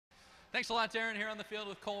Thanks a lot, Darren, here on the field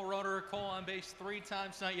with Cole Roederer. Cole on base 3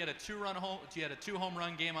 times tonight. You had a two-home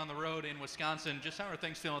run game on the road in Wisconsin. Just how are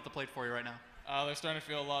things feeling at the plate for you right now? They're starting to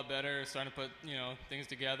feel a lot better, starting to put things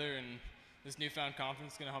together, and this newfound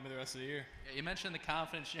confidence is going to help me the rest of the year. Yeah, you mentioned the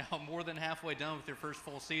confidence. More than halfway done with your first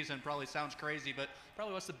full season. Probably sounds crazy, but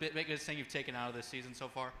probably what's the biggest thing you've taken out of this season so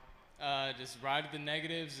far? Just ride with the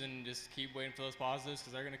negatives and just keep waiting for those positives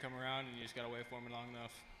because they're going to come around, and you just got to wait for them long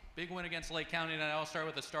enough. Big win against Lake County tonight. I'll start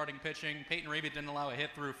with the starting pitching. Peyton Remy didn't allow a hit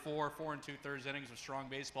through 4 2/3 innings of strong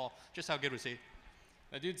baseball. Just how good was he?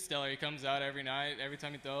 That dude's stellar. He comes out every night, every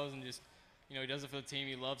time he throws, and just he does it for the team.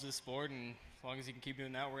 He loves this sport, and as long as he can keep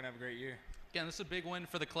doing that, we're gonna have a great year. Again, this is a big win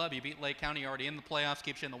for the club. You beat Lake County, already in the playoffs,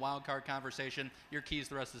 keeps you in the wild card conversation. Your keys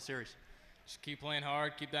the rest of the series. Just keep playing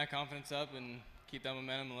hard, keep that confidence up, and keep that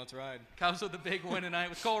momentum, and let's ride. Cubs with the big win tonight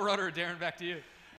with Cole Roederer. Darren, back to you.